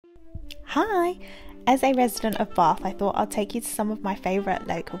Hi! As a resident of Bath, I thought I'd take you to some of my favourite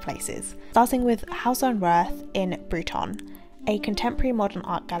local places. Starting with House on Worth in Bruton, a contemporary modern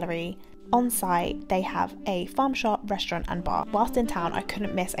art gallery. On site, they have a farm shop, restaurant and bar. Whilst in town, I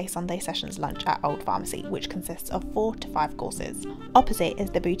couldn't miss a Sunday sessions lunch at Old Pharmacy, which consists of 4 to 5 courses. Opposite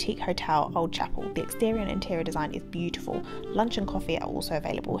is the boutique hotel Old Chapel. The exterior and interior design is beautiful. Lunch and coffee are also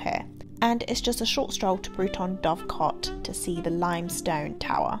available here. And it's just a short stroll to Bruton Dovecot to see the limestone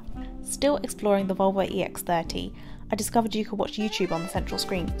tower. Still exploring the Volvo EX30, I discovered you could watch YouTube on the central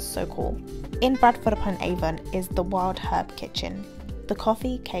screen. So cool. In Bradford upon Avon is the Wild Herb Kitchen. The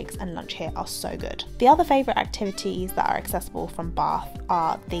coffee, cakes and lunch here are so good. The other favourite activities that are accessible from Bath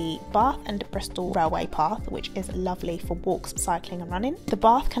are the Bath and Bristol Railway Path, which is lovely for walks, cycling and running. The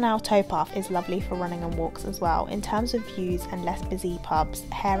Bath Canal Towpath is lovely for running and walks as well. In terms of views and less busy pubs,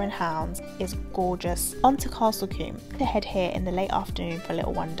 Hare and Hounds is gorgeous. On to Castle Combe. To head here in the late afternoon for a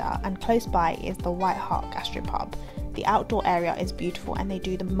little wander, and close by is the White Hart Gastropub. The outdoor area is beautiful and they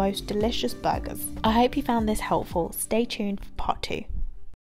do the most delicious burgers. I hope you found this helpful. Stay tuned for part 2.